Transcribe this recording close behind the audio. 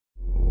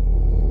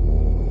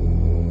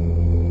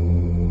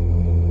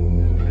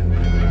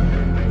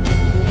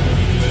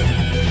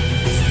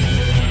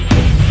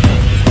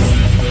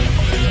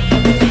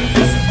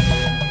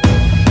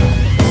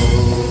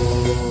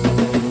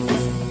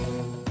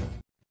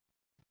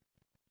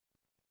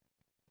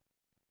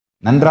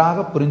நன்றாக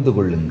புரிந்து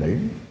கொள்ளுங்கள்.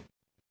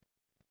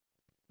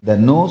 இந்த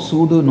நோ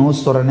சூடு நோ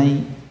சொரணை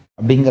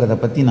அப்படிங்கிறத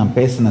பற்றி நான்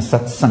பேசின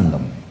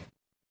சத்சங்கம்,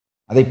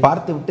 அதை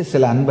பார்த்துவிட்டு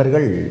சில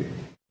அன்பர்கள்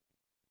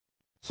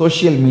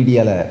சோஷியல்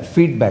மீடியாவில்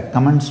ஃபீட்பேக்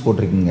கமெண்ட்ஸ்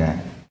போட்டிருக்கீங்க.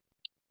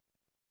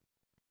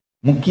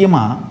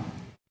 முக்கியமாக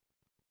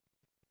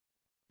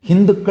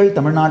இந்துக்கள்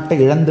தமிழ்நாட்டை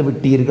இழந்து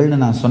விட்டீர்கள்னு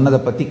நான் சொன்னதை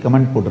பற்றி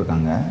கமெண்ட்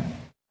போட்டிருக்காங்க.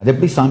 அது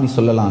எப்படி சாமி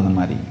சொல்லலாம்? அந்த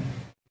மாதிரி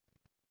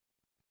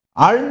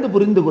ஆழ்ந்து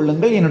புரிந்து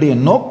கொள்ளுங்கள். என்னுடைய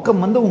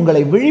நோக்கம்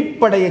உங்களை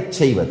விழிப்படைய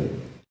செய்வது.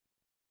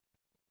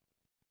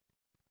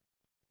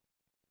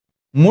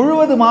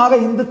 முழுவதுமாக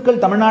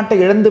இந்துக்கள் தமிழ்நாட்டை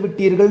இழந்து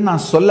விட்டீர்கள்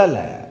நான் சொல்லல.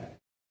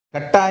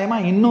 கட்டாயமா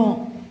இன்னும்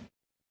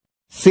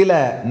சில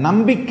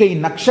நம்பிக்கை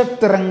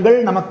நட்சத்திரங்கள்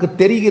நமக்கு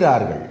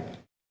தெரிகிறார்கள்.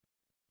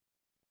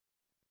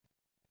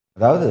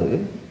 அதாவது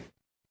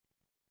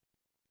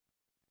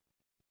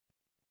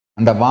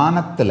அந்த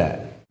வானத்துல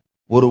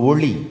ஒரு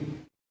ஒளி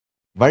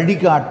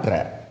வழிகாட்டுற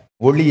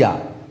ஒளியா,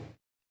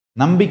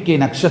 நம்பிக்கை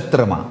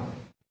நட்சத்திரமா,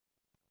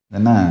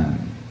 என்ன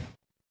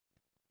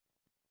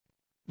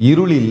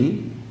இருளில்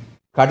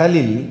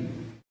கடலில்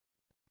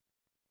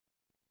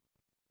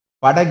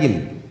படகில்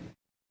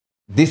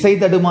திசை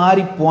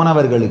தடுமாறி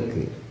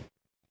போனவர்களுக்கு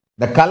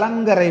இந்த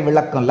கலங்கரை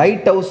விளக்கம்,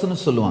 லைட் ஹவுஸ்னு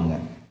சொல்லுவாங்க,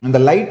 இந்த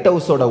லைட்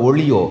ஹவுஸோட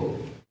ஒளியோ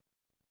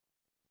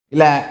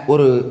இல்ல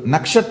ஒரு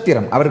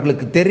நட்சத்திரம்,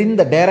 அவர்களுக்கு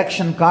தெரிந்த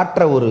டைரக்ஷன்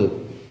காட்டுற ஒரு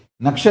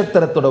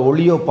நட்சத்திரத்தோட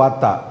ஒளியோ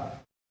பார்த்தா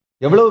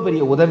எவ்வளவு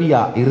பெரிய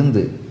உதவியா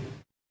இருந்து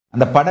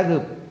அந்த படகு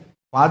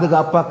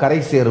பாதுகாப்பா கரை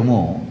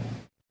சேருமோ,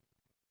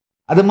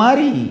 அது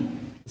மாதிரி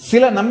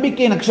சில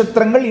நம்பிக்கை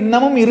நட்சத்திரங்கள்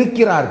இன்னமும்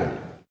இருக்கிறார்கள்.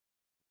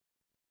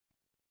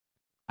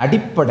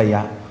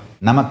 அடிப்படையா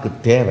நமக்கு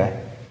தேவை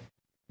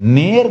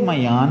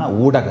நேர்மையான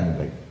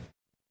ஊடகங்கள்.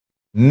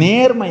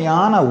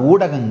 நேர்மையான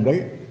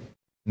ஊடகங்கள்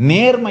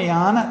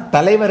நேர்மையான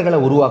தலைவர்களை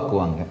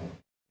உருவாக்குவாங்க.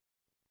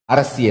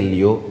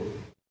 அரசியல்லையோ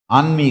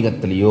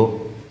ஆன்மீகத்திலேயோ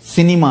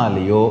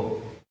சினிமாலேயோ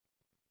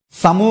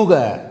சமூக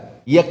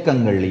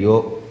இயக்கங்கள்லையோ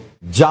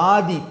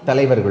ஜாதி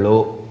தலைவர்களோ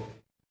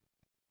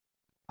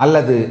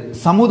அல்லது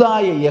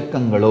சமுதாய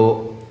இயக்கங்களோ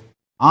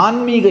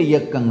ஆன்மீக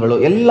இயக்கங்களோ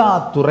எல்லா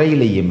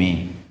துறையிலையுமே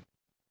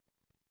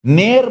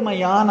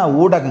நேர்மையான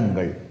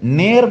ஊடகங்கள்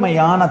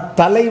நேர்மையான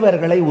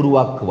தலைவர்களை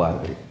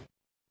உருவாக்குவார்கள்.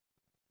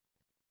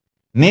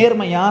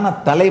 நேர்மையான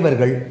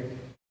தலைவர்கள்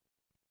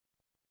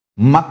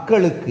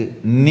மக்களுக்கு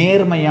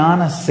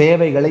நேர்மையான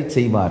சேவைகளை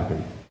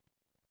செய்வார்கள்.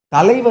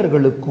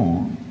 தலைவர்களுக்கும்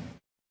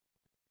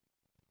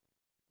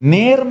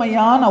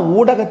நேர்மையான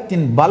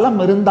ஊடகத்தின் பலம்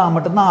இருந்தா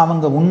மட்டும்தான்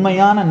அவங்க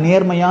உண்மையான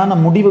நேர்மையான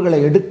முடிவுகளை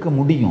எடுக்க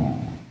முடியும்.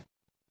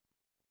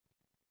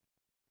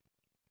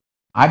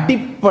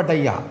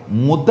 அடிப்படையா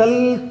முதல்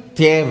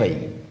தேவை,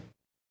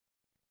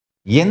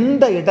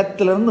 எந்த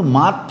இடத்திலிருந்து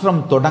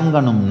மாற்றம்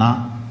தொடங்கணும்னா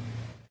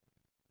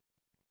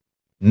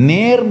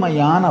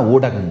நேர்மையான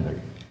ஊடகங்கள்.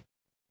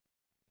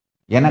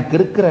 எனக்கு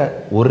இருக்கிற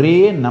ஒரே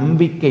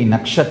நம்பிக்கை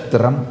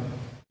நட்சத்திரம்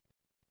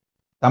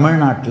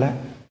தமிழ்நாட்டில்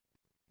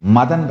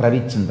மதன்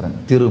ரவிச்சந்திரன்,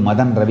 திரு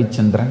Madan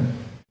Ravichandran.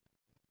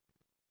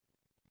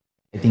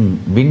 I think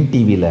win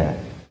டிவியில்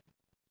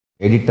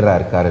எடிட்டராக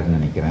இருக்காருன்னு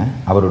நினைக்கிறேன்.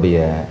 அவருடைய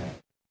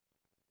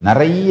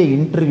நிறைய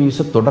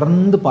இன்டர்வியூஸை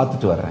தொடர்ந்து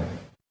பார்த்துட்டு வர்றேன்.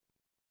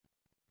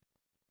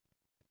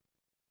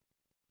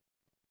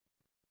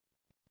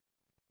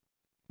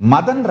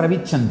 மதன்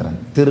ரவிச்சந்திரன்,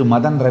 திரு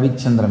மதன்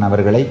ரவிச்சந்திரன்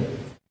அவர்களை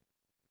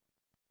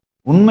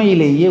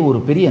உண்மையிலேயே ஒரு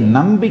பெரிய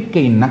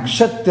நம்பிக்கை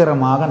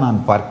நட்சத்திரமாக நான்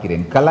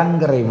பார்க்கிறேன்.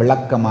 கலங்கரை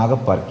விளக்கமாக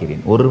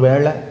பார்க்கிறேன்.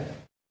 ஒருவேளை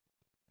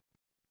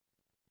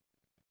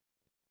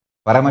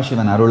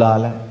பரமசிவன்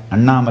அருளால,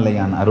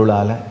 அண்ணாமலையான்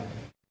அருளால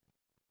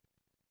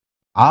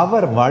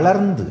அவர்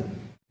வளர்ந்து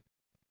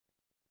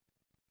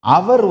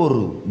அவர்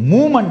ஒரு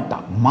மூமெண்டா,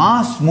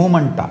 மாஸ்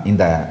மூமெண்டா,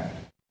 இந்த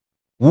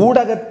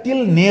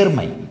ஊடகத்தில்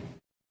நேர்மை,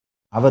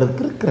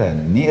 அவருக்கு இருக்கிற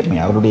நேர்மை,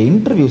 அவருடைய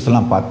இன்டர்வியூஸ்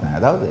எல்லாம் பார்த்தேன்.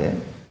 அதாவது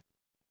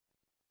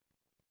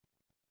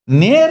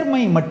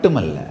நேர்மை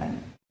மட்டுமல்ல,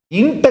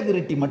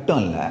 இன்டெகிரிட்டி மட்டும்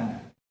அல்ல,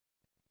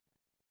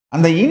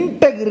 அந்த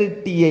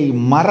இன்டெகிரிட்டியை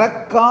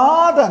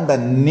மறக்காத அந்த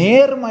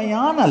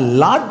நேர்மையான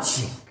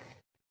லாஜிக்.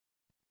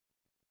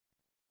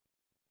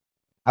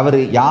 அவர்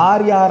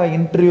யார் யாரை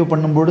இன்டர்வியூ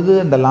பண்ணும் பொழுது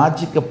அந்த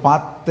லாஜிக்கை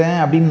பார்த்தேன்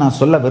அப்படின்னு நான்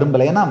சொல்ல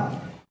விரும்பலை. ஏன்னா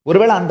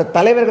ஒருவேளை அந்த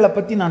தலைவர்களை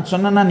பற்றி நான்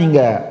சொன்னேன்னா நீங்க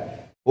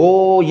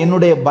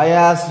என்னுடைய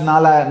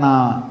பயாஸ்னால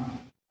நான்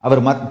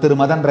அவர் திரு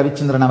மதன்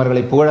ரவிச்சந்திரன்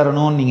அவர்களை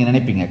புகழறணும்னு நீங்க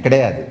நினைப்பீங்க.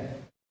 கிடையாது.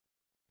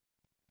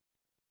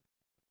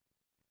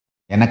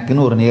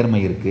 எனக்குன்னு ஒரு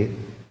நேர்மை இருக்கு,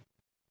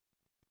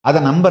 அதை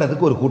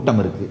நம்புறதுக்கு ஒரு கூட்டம்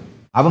இருக்கு.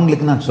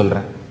 அவங்களுக்கு நான்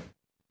சொல்றேன்,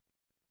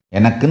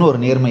 எனக்குன்னு ஒரு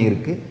நேர்மை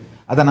இருக்கு,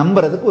 அதை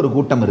நம்புறதுக்கு ஒரு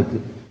கூட்டம் இருக்கு.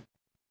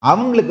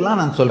 அவங்களுக்கெல்லாம்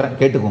நான் சொல்றேன்,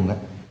 கேட்டுக்கோங்க.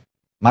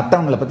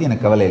 மற்றவங்களை பத்தி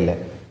எனக்கு கவலை இல்லை.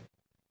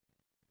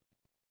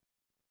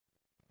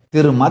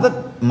 திரு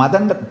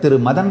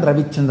மதன்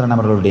ரவிச்சந்திரன்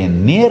அவர்களுடைய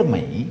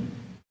நேர்மை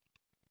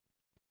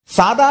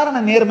சாதாரண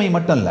நேர்மை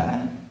மட்டும் இல்ல,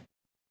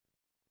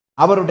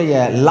 அவருடைய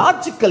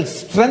லாஜிக்கல்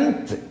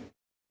ஸ்ட்ரென்த்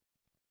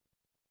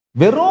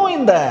வெறும்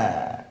இந்த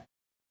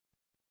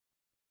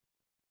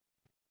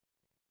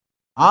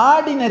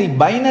ஆர்டினரி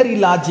பைனரி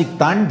லாஜிக்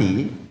தாண்டி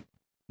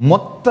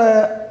மொத்த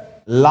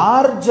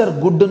லார்ஜர்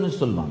குட்னு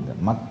சொல்லுவாங்க.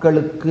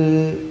 மக்களுக்கு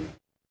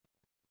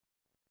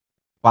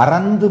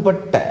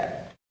பரந்துபட்ட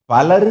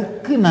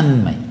பலருக்கு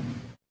நன்மை,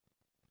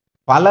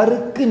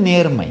 பலருக்கு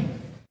நேர்மை,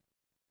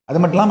 அது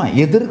மட்டும் இல்லாம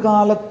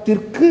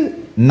எதிர்காலத்திற்கு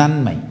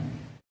நன்மை,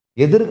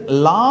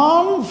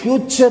 லாங்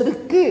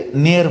ஃபியூச்சருக்கு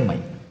நேர்மை.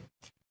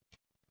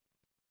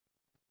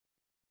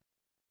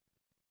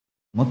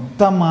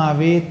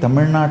 மொத்தமாவே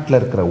தமிழ்நாட்டில்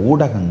இருக்கிற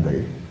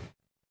ஊடகங்கள்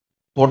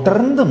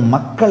தொடர்ந்து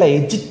மக்களை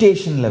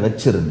எஜிடேஷன்ல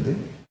வச்சிருந்து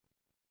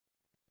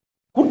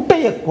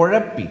குட்டையை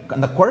குழப்பி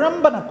அந்த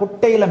குழம்பன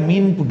குட்டையில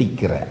மீன்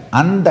பிடிக்கிற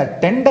அந்த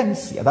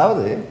டெண்டன்சி,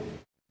 அதாவது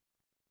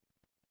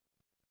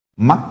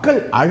மக்கள்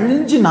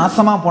அழிஞ்சு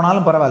நாசமா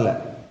போனாலும் பரவாயில்ல,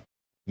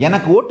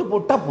 எனக்கு ஓட்டு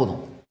போட்டா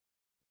போதும்.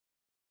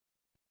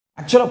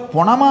 ஆக்சுவலா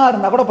பணமா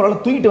இருந்தா கூட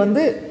பரவாயில்ல, தூக்கிட்டு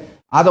வந்து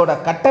அதோட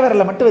கட்டை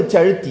விரலை மட்டும் வச்சு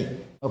அழுத்தி,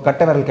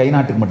 கட்டை விரல் கை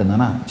நாட்டுக்கு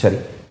மட்டும்தானா சரி,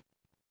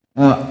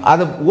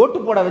 அதை ஓட்டு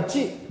போட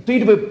வச்சு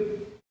தூக்கிட்டு போய்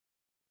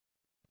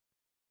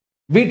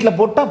வீட்டில்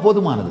போட்டா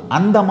போதுமானது.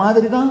 அந்த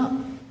மாதிரி தான்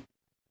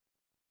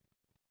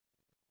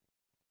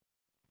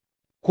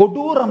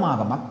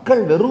கொடூரமாக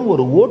மக்கள் வெறும்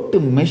ஒரு ஓட்டு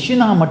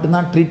மெஷினா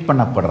மட்டும்தான் ட்ரீட்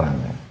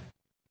பண்ணப்படுறாங்க.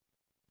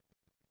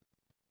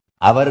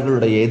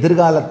 அவர்களுடைய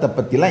எதிர்காலத்தை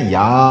பத்திலாம்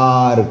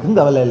யாருக்கும்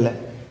கவலை இல்லை.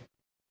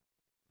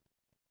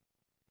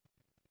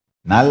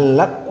 நல்ல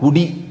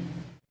குடி,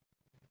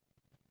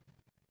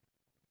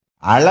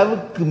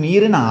 அளவுக்கு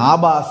மீறின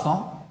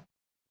ஆபாசம்,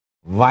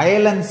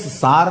 வயலன்ஸ்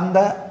சார்ந்த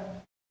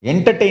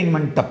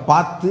என்டர்டெயின்மெண்ட்டை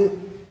பார்த்து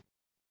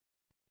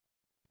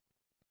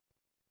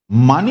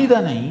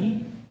மனிதனை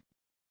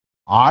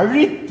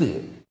அழித்து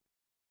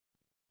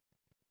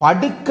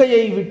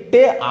படுக்கையை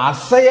விட்டே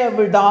அசைய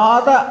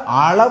விடாத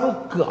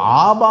அளவுக்கு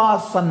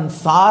ஆபாசம்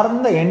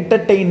சார்ந்த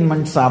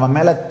என்டர்டெயின்மெண்ட்ஸ் அவன்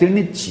மேல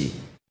திணிச்சு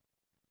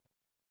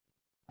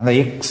அந்த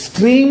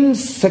extreme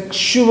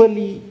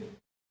sexually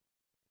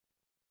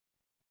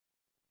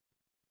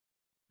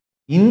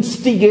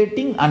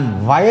instigating and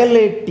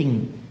violating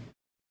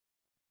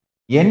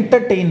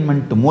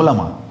entertainment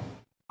மூலமா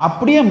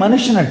அப்படியே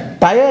மனுஷனை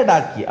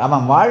டயர்டாக்கி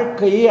அவன்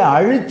வாழ்க்கையே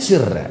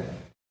அழிச்சிடுற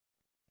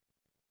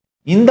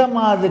இந்த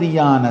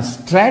மாதிரியான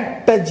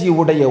ஸ்ட்ராட்டஜி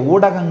உடைய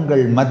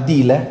ஊடகங்கள்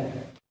மத்தியில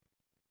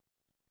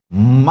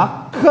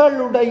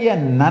மக்களுடைய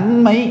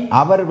நன்மை,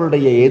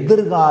 அவர்களுடைய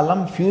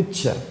எதிர்காலம்,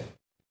 ஃபியூச்சர்,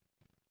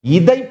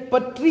 இதை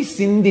பற்றி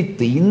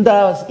சிந்தித்து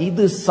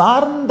இது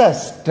சார்ந்த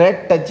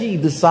ஸ்ட்ராட்டஜி,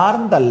 இது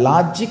சார்ந்த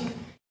லாஜிக்,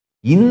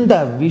 இந்த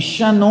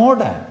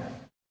விஷனோட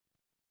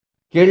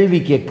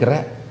கேள்வி கேட்கிற,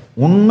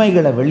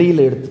 உண்மைகளை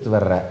வெளியில எடுத்துட்டு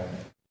வர்ற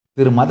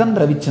திரு மதன்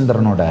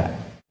ரவிச்சந்திரனோட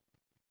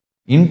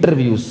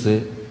இன்டர்வியூஸ்,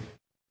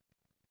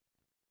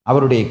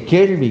 அவருடைய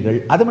கேள்விகள்,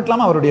 அது மட்டும்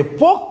இல்லாம அவருடைய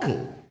போக்கு,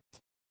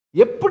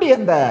 எப்படி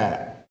அந்த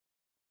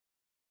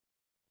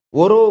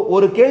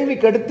ஒரு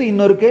கேள்விக்கு அடுத்து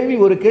இன்னொரு கேள்வி,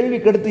 ஒரு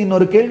கேள்விக்கு அடுத்து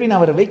இன்னொரு கேள்வின்னு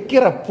அவர்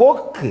வைக்கிற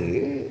போக்கு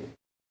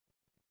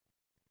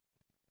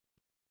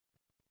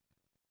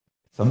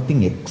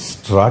சம்திங்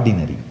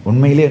எக்ஸ்ட்ராடினரி.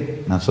 உண்மையிலே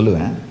நான்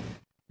சொல்லுவேன்,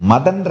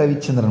 மதன்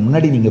ரவிச்சந்திரன்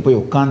முன்னாடி நீங்க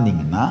போய்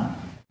உட்கார்ந்தீங்கன்னா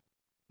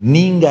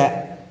நீங்க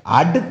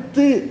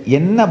அடுத்து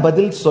என்ன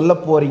பதில் சொல்ல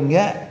போறீங்க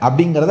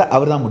அப்படிங்கிறத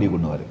அவர் தான் முடிவு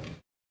பண்ணுவார்.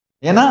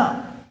 ஏன்னா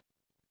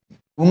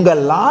உங்க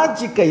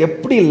லாஜிக்கை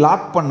எப்படி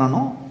லாக்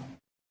பண்ணணும்,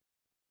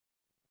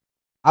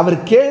 அவர்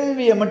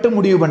கேள்வியை மட்டும்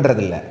முடிவு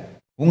பண்றதில்ல,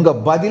 உங்க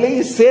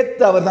பதிலையும்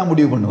சேர்த்து அவர் தான்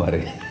முடிவு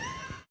பண்ணுவாரு.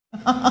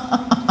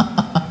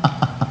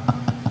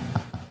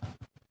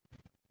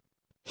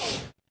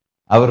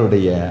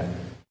 அவருடைய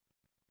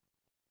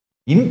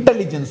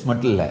இன்டெலிஜென்ஸ்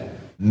மட்டும் இல்ல,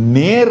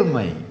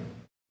 நேர்மை,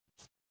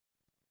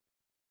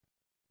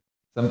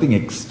 சம்திங்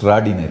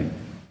எக்ஸ்ட்ராடினரி,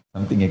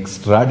 சம்திங்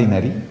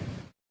எக்ஸ்ட்ராடினரி.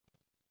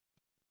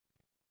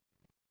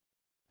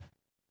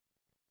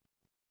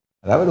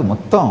 அதாவது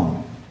மொத்தம்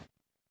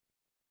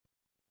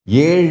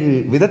 7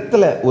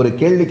 விதத்துல ஒரு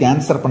கேள்விக்கு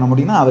ஆன்சர் பண்ண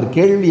முடியும்னா, அவர்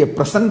கேள்வியை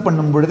பிரசன்ட்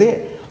பண்ணும் பொழுதே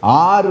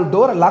 6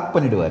 டோரை லாக்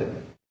பண்ணிடுவார்.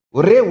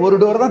 ஒரே ஒரு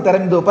டோர் தான்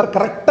திறந்து வைப்பார்.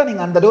 கரெக்டா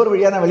நீங்க அந்த டோர்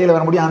வழியா தான் வெளியில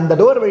வர முடியும். அந்த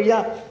டோர் வழியா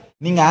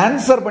நீங்க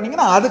ஆன்சர்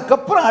பண்ணீங்கன்னா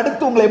அதுக்கப்புறம்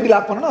அடுத்து உங்களை எப்படி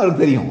லாக் பண்ணணும்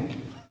அவருக்கு தெரியும்.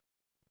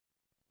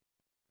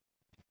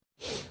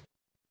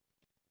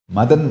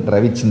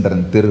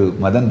 திரு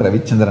மதன்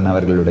ரவிச்சந்திரன்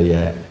அவர்களுடைய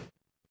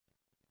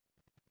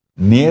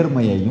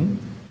நேர்மையையும்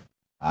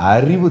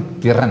அறிவு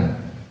திறன்,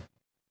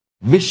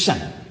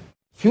 விஷன்,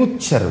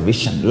 ஃபியூச்சர்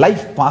விஷன்,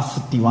 லைஃப்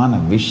பாசிட்டிவான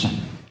விஷன்,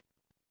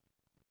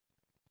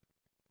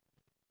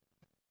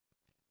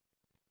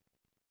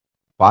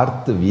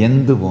 பார்த்து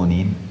வியந்து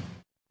போனேன்.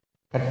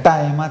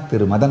 கட்டாயமா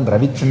திரு மதன்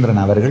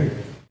ரவிச்சந்திரன் அவர்கள்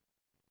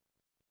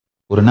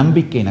ஒரு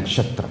நம்பிக்கை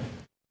நட்சத்திரம்.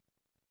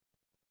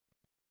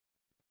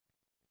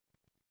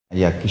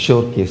 ஐயா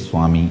கிஷோர் கே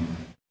சுவாமி,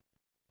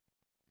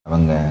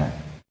 அவங்க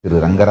திரு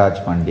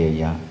ரங்கராஜ் பாண்டே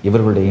ஐயா,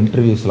 இவர்களுடைய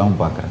இன்டர்வியூஸ் எல்லாம்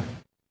பார்க்கிறேன்.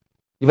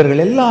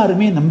 இவர்கள்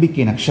எல்லாருமே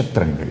நம்பிக்கை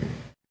நட்சத்திரங்கள்.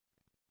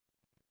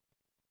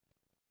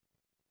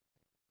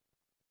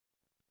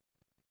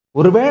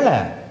 ஒருவேளை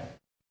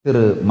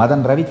திரு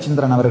மதன்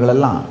ரவிச்சந்திரன் அவர்கள்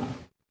எல்லாம்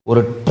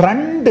ஒரு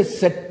ட்ரெண்ட்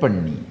செட்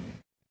பண்ணி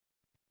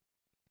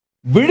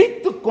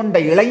விழித்து கொண்ட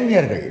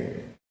இளைஞர்கள்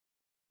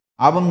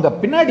அவங்க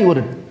பின்னாடி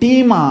ஒரு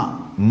டீமா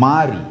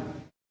மாறி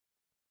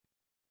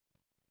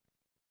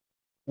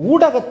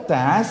ஊடகத்தை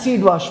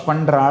ஆசிட் வாஷ்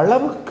பண்ற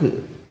அளவுக்கு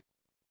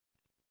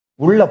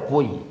உள்ள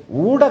போய்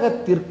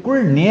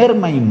ஊடகத்திற்குள்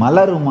நேர்மை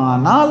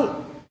மலருமானால்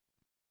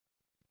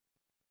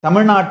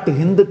தமிழ்நாட்டு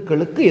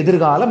இந்துக்களுக்கு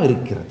எதிர்காலம்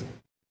இருக்கிறது.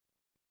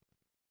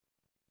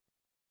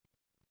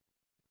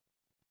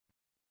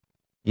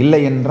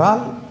 இல்லை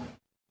என்றால்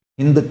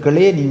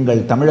இந்துக்களே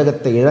நீங்கள்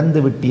தமிழகத்தை இழந்து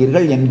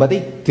விட்டீர்கள் என்பதை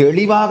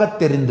தெளிவாக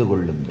தெரிந்து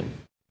கொள்ளுங்கள்.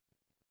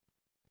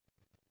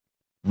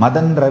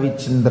 மதன்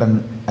ரவிச்சந்திரன்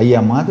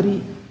ஐயா மாதிரி,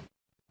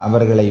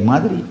 அவர்களை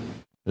மாதிரி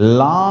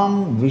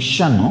லாங்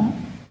விஷனும்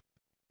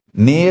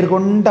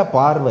நேர்கொண்ட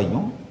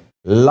பார்வையும்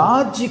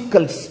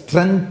லாஜிக்கல்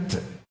ஸ்ட்ரென்த்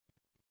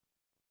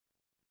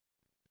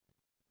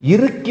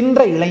இருக்கின்ற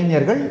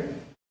இளைஞர்கள்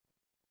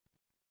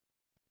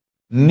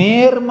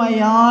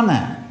நேர்மையான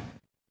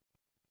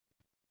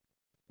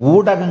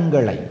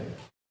ஊடகங்களை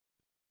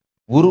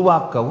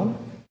உருவாக்கவும்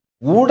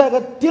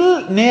ஊடகத்தில்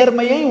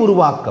நேர்மையை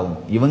உருவாக்கவும்,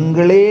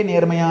 இவங்களே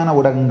நேர்மையான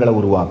ஊடகங்களை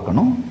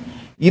உருவாக்கணும்.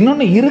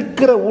 இன்னொன்று,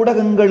 இருக்கிற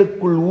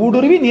ஊடகங்களுக்குள்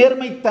ஊடுருவி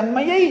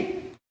நேர்மைத்தன்மையை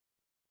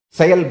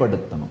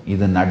செயல்படுத்தணும்.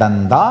 இது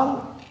நடந்தால்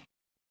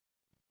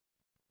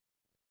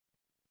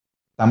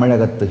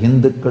தமிழகத்து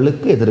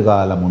இந்துக்களுக்கு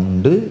எதிர்காலம்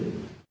உண்டு.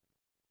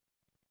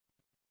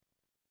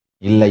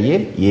 இல்லையே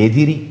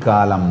எதிரி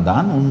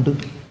காலம்தான் உண்டு.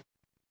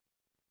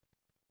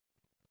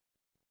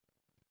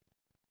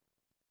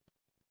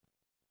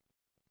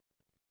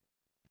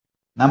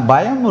 நான்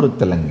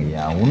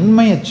பயமுறுத்தலைங்கய்யா,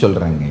 உண்மையை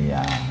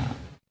சொல்றேங்கய்யா.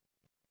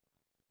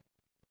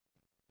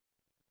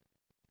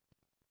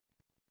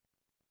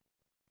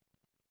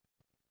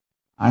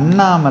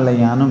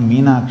 அண்ணாமலையானும்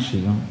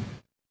மீனாட்சியும்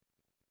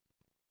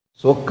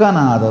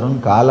சொக்கநாதரும்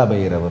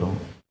காலபைரவரும்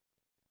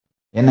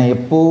என்னை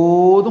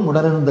எப்போதும்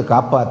உடனிருந்து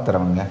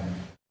காப்பாத்துறவங்க.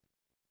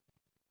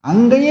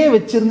 அங்கேயே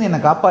வச்சிருந்து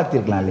என்னை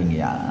காப்பாத்திருக்கலாம்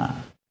இல்லைங்கய்யா.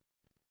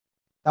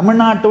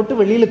 தமிழ்நாட்டை விட்டு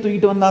வெளியில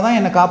தூக்கிட்டு வந்தாதான்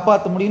என்னை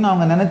காப்பாற்ற முடியும்னு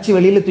அவங்க நினைச்சு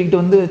வெளியில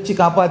தூக்கிட்டு வந்து வச்சு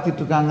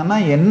காப்பாத்திட்டு இருக்காங்கன்னா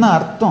என்ன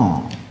அர்த்தம்?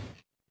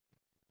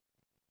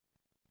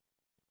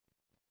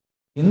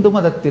 இந்து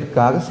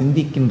மதத்திற்காக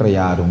சிந்திக்கின்ற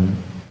யாரும்,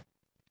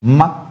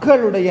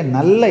 மக்களுடைய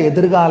நல்ல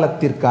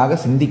எதிர்காலத்திற்காக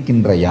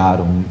சிந்திக்கின்ற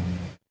யாரும்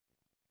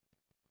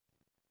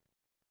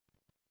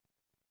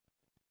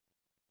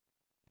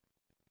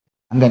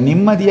அங்க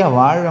நிம்மதியா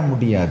வாழ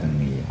முடியாதுங்க.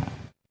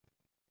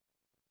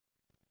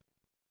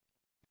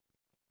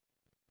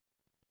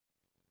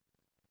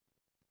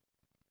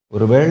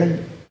 ஒருவேளை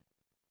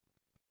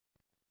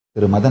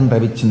திரு மதன்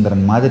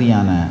ரவிச்சந்திரன்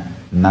மாதிரியான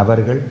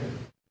நபர்கள்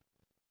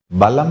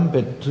பலம்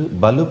பெற்று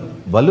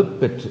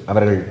வலுப்பெற்று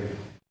அவர்கள்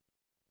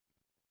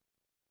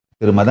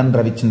திரு மதன்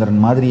ரவிச்சந்திரன்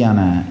மாதிரியான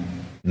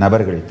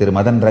நபர்கள் திரு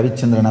மதன்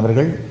ரவிச்சந்திரன்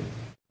அவர்கள்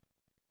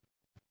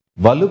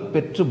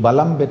வலுப்பெற்று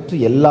பலம் பெற்று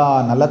எல்லா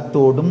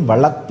நலத்தோடும்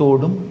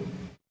வளத்தோடும்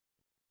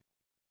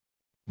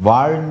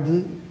வாழ்ந்து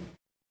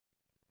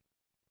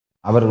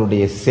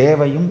அவர்களுடைய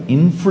சேவையும்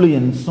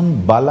இன்ஃப்ளூயன்ஸும்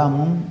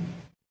பலமும்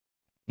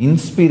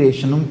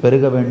இன்ஸ்பிரேஷனும்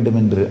பெருக வேண்டும்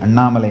என்று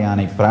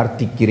அண்ணாமலையானை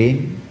பிரார்த்திக்கிறேன்.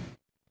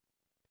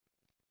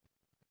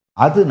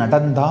 அது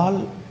நடந்தால்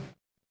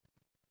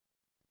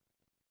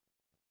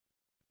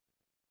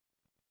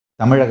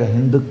தமிழக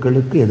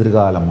இந்துக்களுக்கு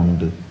எதிர்காலம்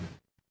உண்டு.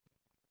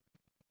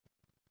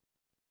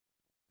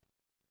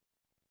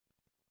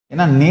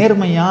 ஏன்னா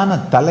நேர்மையான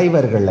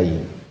தலைவர்களை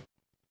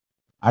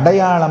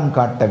அடையாளம்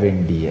காட்ட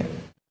வேண்டிய,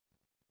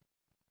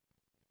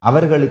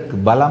 அவர்களுக்கு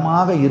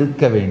பலமாக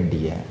இருக்க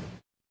வேண்டிய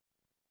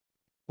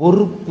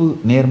பொறுப்பு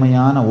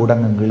நேர்மையான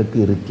ஊடகங்களுக்கு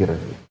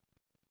இருக்கிறது.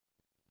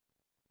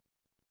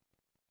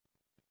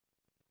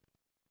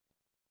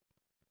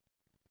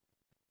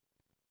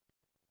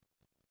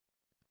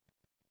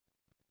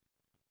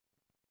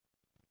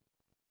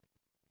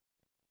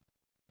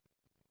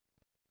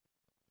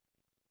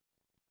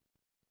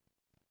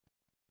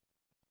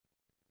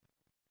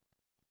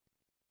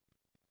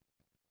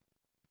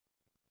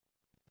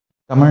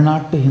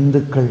 தமிழ்நாட்டு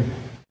இந்துக்கள்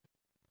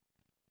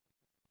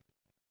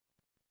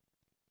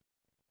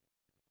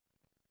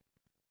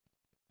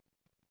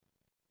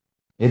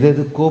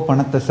எதுக்கோ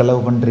பணத்தை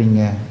செலவு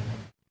பண்றீங்க.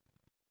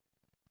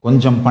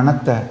 கொஞ்சம்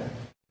பணத்தை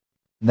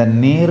இந்த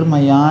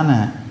நேர்மையான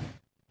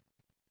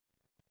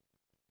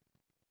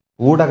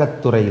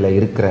ஊடகத்துறையில்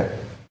இருக்கிற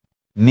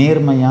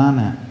நேர்மையான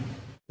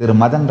திரு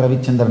மதன்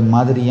ரவிச்சந்திரன்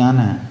மாதிரியான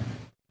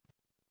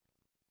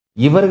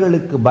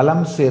இவர்களுக்கு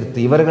பலம் சேர்த்து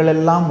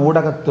இவர்களெல்லாம்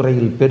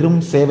ஊடகத்துறையில் பெரும்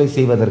சேவை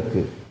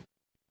செய்வதற்கு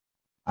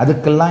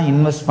அதுக்கெல்லாம்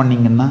இன்வெஸ்ட்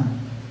பண்ணீங்கன்னா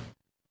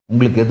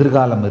உங்களுக்கு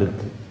எதிர்காலம்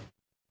இருக்கு.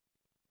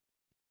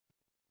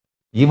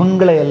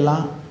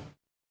 இவங்களையெல்லாம்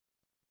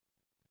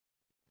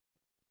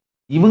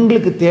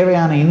இவங்களுக்கு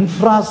தேவையான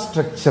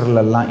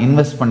இன்ஃப்ராஸ்ட்ரக்சர்ல எல்லாம்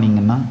இன்வெஸ்ட்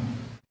பண்ணீங்கன்னா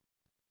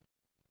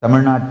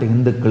தமிழ்நாட்டு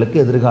இந்துக்களுக்கு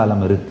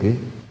எதிர்காலம் இருக்கு.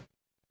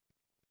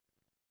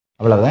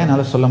 அவ்வளவுதான்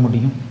என்னால் சொல்ல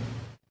முடியும்.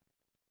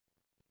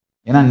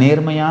 ஏன்னா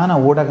நேர்மையான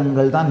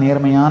ஊடகங்கள் தான்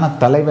நேர்மையான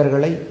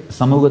தலைவர்களை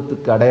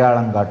சமூகத்துக்கு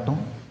அடையாளம்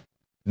காட்டும்.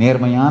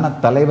 நேர்மையான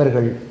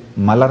தலைவர்கள்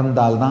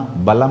மலர்ந்தால்தான்,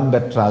 பலம்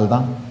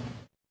பெற்றால்தான்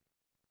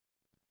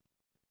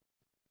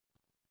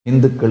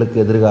இந்துக்களுக்கு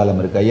எதிர்காலம்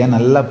இருக்கு. ஐயா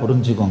நல்லா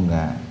புரிஞ்சுக்கோங்க.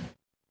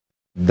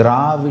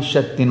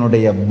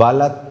 திராவிஷத்தினுடைய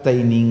பலத்தை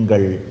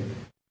நீங்கள்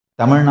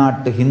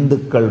தமிழ்நாட்டு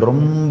இந்துக்கள்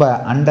ரொம்ப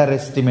அண்டர்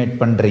எஸ்டிமேட்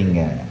பண்றீங்க.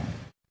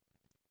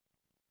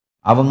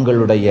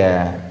 அவங்களுடைய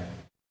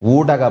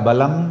ஊடக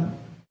பலம்,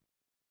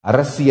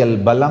 அரசியல்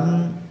பலம்,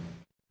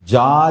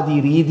 ஜாதி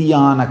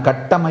ரீதியான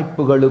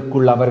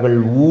கட்டமைப்புகளுக்குள் அவர்கள்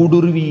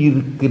ஊடுருவி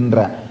இருக்கின்ற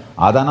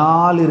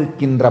அதனால்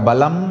இருக்கின்ற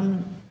பலம்,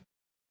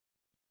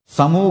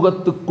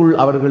 சமூகத்துக்குள்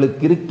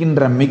அவர்களுக்கு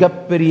இருக்கின்ற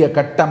மிகப்பெரிய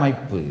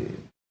கட்டமைப்பு,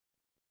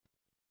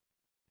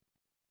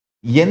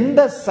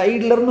 எந்த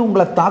சைட்ல இருந்து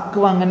உங்களை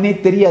தாக்குவாங்கன்னே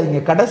தெரியாதுங்க.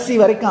 கடைசி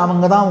வரைக்கும்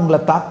அவங்க தான் உங்களை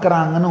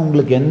தாக்குறாங்கன்னு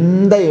உங்களுக்கு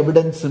எந்த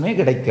எவிடன்ஸுமே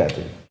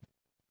கிடைக்காது.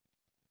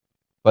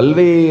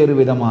 பல்வேறு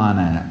விதமான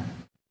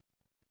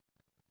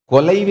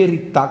கொலைவெறி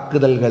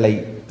தாக்குதல்களை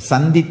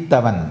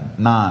சந்தித்தவன்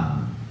நான்.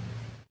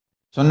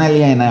 சொன்னேன்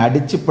இல்லையா, என்னை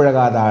அடிச்சு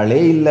பழகாத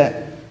ஆளே இல்லை.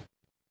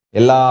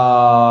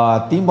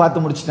 எல்லாத்தையும்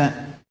பார்த்து முடிச்சிட்டேன்.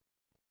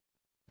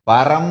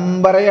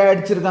 பரம்பரையா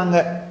அடிச்சிருக்காங்க.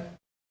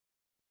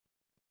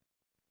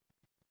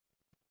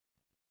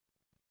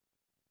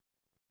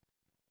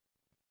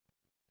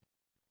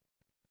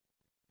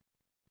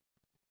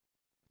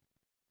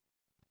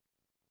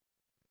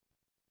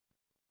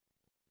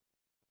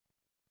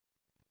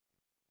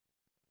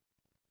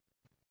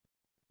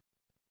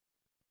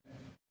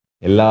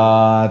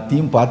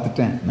 எல்லாத்தையும்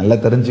பார்த்துட்டேன். நல்லா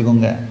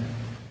தெரிஞ்சுக்கோங்க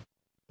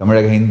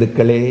தமிழக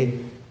இந்துக்களே.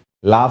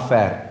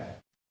 லாஃபேர்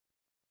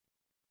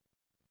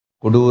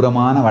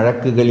கொடூரமான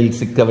வழக்குகளில்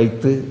சிக்க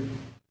வைத்து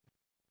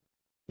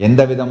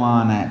எந்த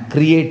விதமான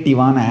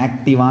கிரியேட்டிவான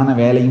ஆக்டிவான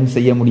வேலையும்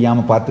செய்ய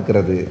முடியாம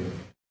பார்த்துக்கிறது.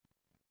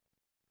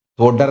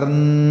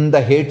 தொடர்ந்த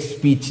ஹேட்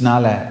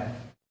ஸ்பீச்னால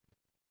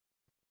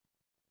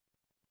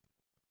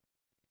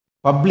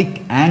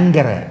பப்ளிக்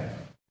ஆங்கரை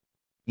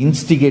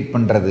இன்ஸ்டிகேட்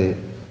பண்றது.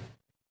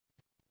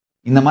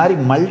 இந்த மாதிரி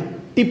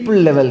மல்டிபிள்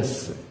லெவல்ஸ்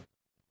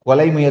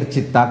கொலை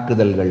முயற்சி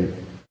தாக்குதல்கள்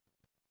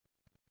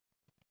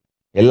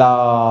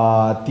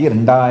எல்லாத்தையும்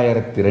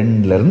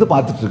 2002 இருந்து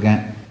பார்த்துட்டு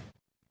இருக்கேன்.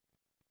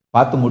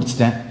 பார்த்து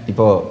முடிச்சிட்டேன்.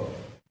 இப்போ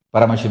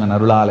பரமசிவன்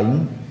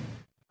அருளாலையும்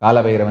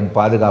காலபைரவன்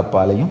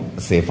பாதுகாப்பாலையும்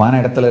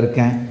சேஃபான இடத்துல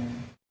இருக்கேன்.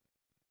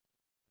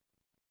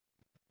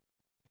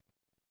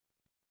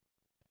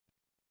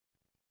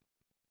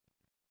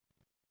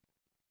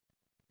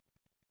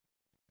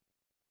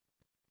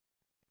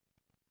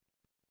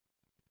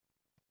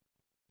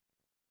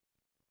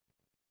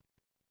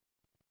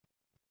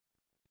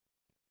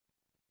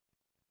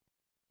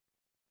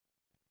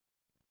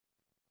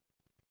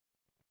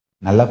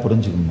 நல்லா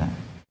புரிஞ்சுக்குங்க.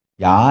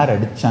 யார்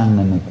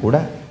அடிச்சாங்கன்னு கூட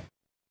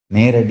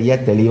நேரடியா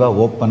தெளிவா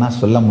ஓப்பனா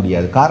சொல்ல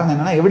முடியாது. காரணம்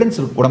என்னன்னா, எவிடன்ஸ்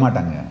விட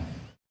மாட்டாங்க.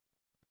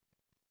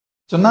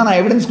 சொன்னா நான்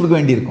எவிடன்ஸ் கொடுக்க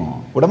வேண்டியிருக்கும்,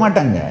 விட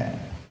மாட்டாங்க.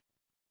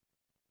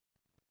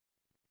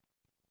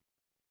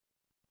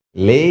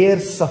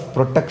 லேயர்ஸ் ஆஃப்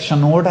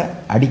ப்ரொடெக்ஷனோட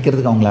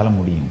அடிக்கிறதுக்கு அவங்களால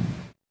முடியும்.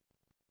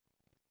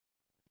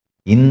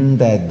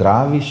 இந்த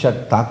திராவிஷ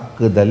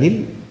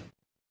தாக்குதலில்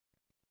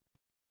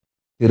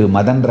திரு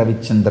மதன்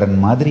ரவிச்சந்திரன்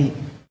மாதிரி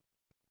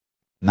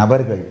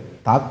நபர்கள்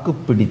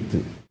தாக்குப்பிடித்து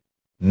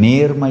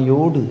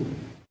நேர்மையோடு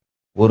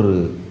ஒரு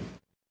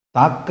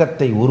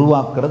தாக்கத்தை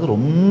உருவாக்குறது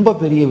ரொம்ப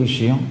பெரிய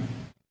விஷயம்.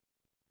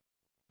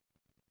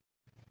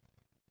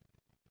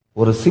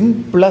 ஒரு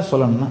சிம்பிளா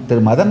சொல்லணும்னா,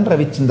 திரு மதன்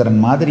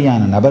ரவிச்சந்திரன்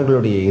மாதிரியான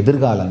நபர்களுடைய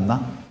எதிர்காலம்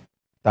தான்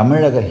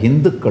தமிழக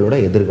இந்துக்களோட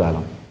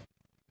எதிர்காலம்.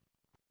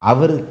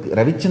 அவருக்கு,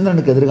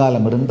 ரவிச்சந்திரனுக்கு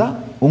எதிர்காலம் இருந்தா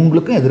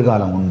உங்களுக்கும்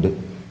எதிர்காலம் உண்டு.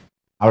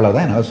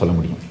 அவ்வளவுதான் என்னால சொல்ல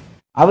முடியும்.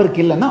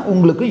 அவருக்கு இல்லைன்னா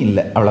உங்களுக்கும்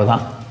இல்லை,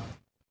 அவ்வளவுதான்.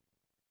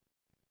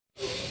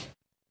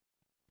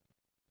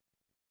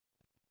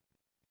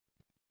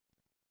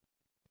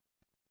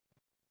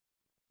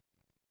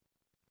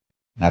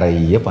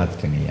 நிறைய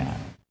பார்த்துட்டேங்கய்யா.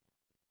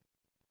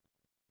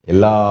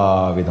 எல்லா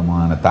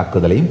விதமான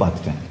தாக்குதலையும்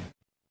பார்த்துட்டேன்.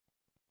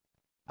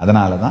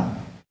 அதனால தான்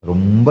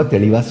ரொம்ப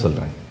தெளிவாக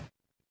சொல்றேன்.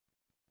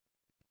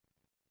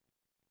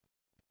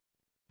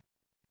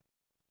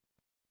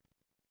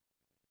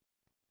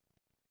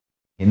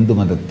 இந்து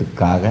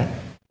மதத்துக்காக,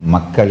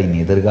 மக்களின்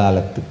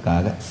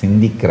எதிர்காலத்துக்காக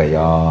சிந்திக்கிற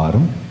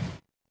யாரும்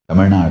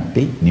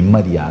தமிழ்நாட்டில்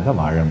நிம்மதியாக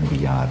வாழ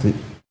முடியாது.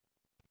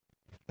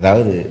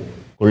 அதாவது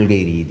கொள்கை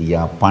ரீதியா,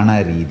 பண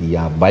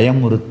ரீதியா,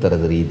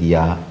 பயமுறுத்துறது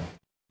ரீதியா,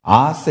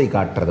 ஆசை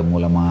காட்டுறது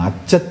மூலமா,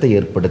 அச்சத்தை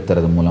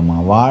ஏற்படுத்துறது மூலமா,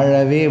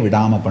 வாழவே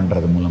விடாம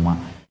பண்றது மூலமா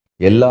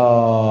எல்லா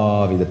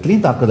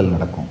விதத்திலையும் தாக்குதல்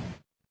நடக்கும்.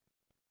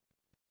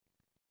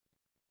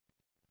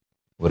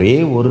 ஒரே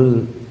ஒரு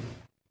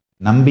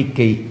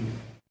நம்பிக்கை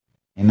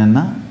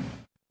என்னன்னா,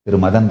 திரு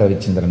மதன்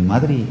ரவிச்சந்திரன்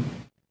மாதிரி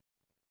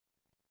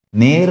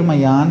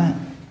நேர்மையான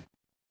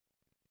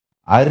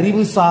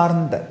அறிவு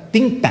சார்ந்த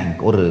திங்க்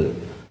டேங்க்,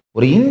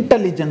 ஒரு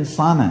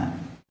இன்டெலிஜென்ட்டான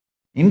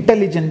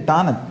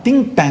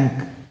திங்க் டேங்க்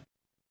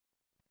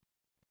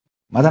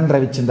மதன்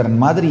ரவிச்சந்திரன்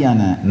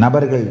மாதிரியான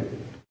நபர்கள்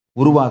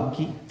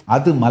உருவாக்கி,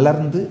 அது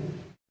மலர்ந்து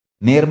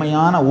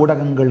நேர்மையான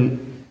ஊடகங்கள்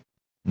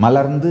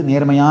மலர்ந்து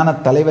நேர்மையான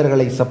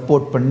தலைவர்களை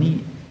சப்போர்ட் பண்ணி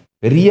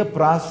பெரிய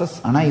ப்ராசஸ்.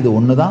 ஆனால் இது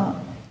ஒண்ணுதான்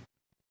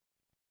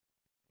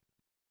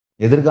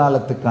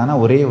எதிர்காலத்துக்கான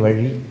ஒரே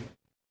வழி.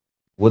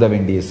 ஊத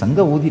வேண்டிய சங்க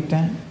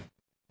ஊதிட்டேன்.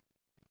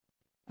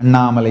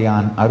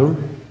 அண்ணாமலையான் அருள்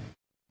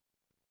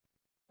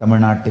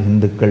தமிழ்நாட்டு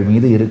இந்துக்கள்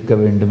மீது இருக்க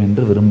வேண்டும்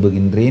என்று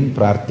விரும்புகின்றேன்,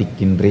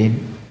 பிரார்த்திக்கின்றேன்.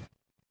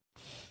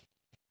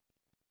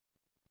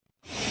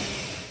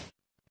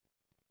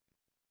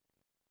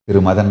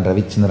 திரு மதன்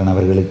ரவிச்சந்திரன்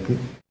அவர்களுக்கு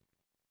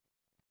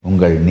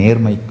உங்கள்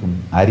நேர்மைக்கும்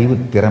அறிவு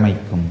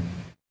திறமைக்கும்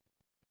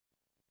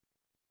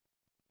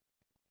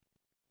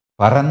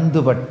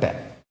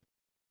பரந்துபட்ட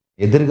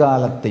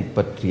எதிர்காலத்தை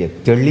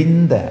பற்றிய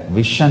தெளிந்த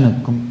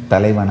விஷனுக்கும்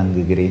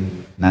தலைவணங்குகிறேன்.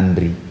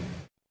 நன்றி.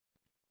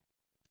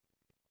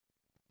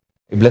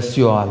 Bless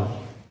you all.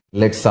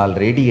 Let's all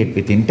radiate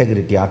with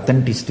integrity,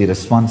 authenticity,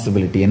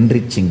 responsibility,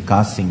 enriching,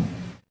 causing,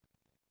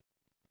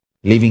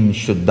 living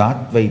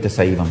Shuddhatvaita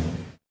Saivam.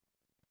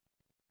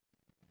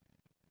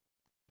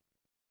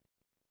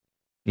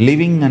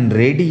 Living and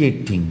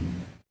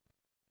radiating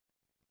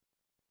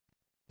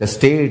the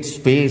state,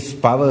 space,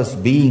 powers,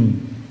 being,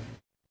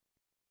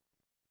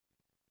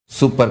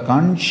 super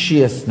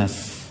consciousness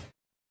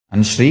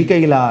and Sri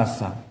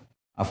Kailasa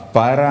of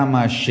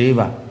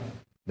Paramashiva,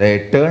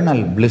 the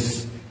eternal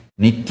bliss,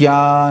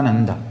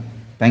 Nithyananda.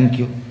 Thank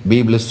you.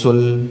 Be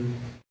blissful.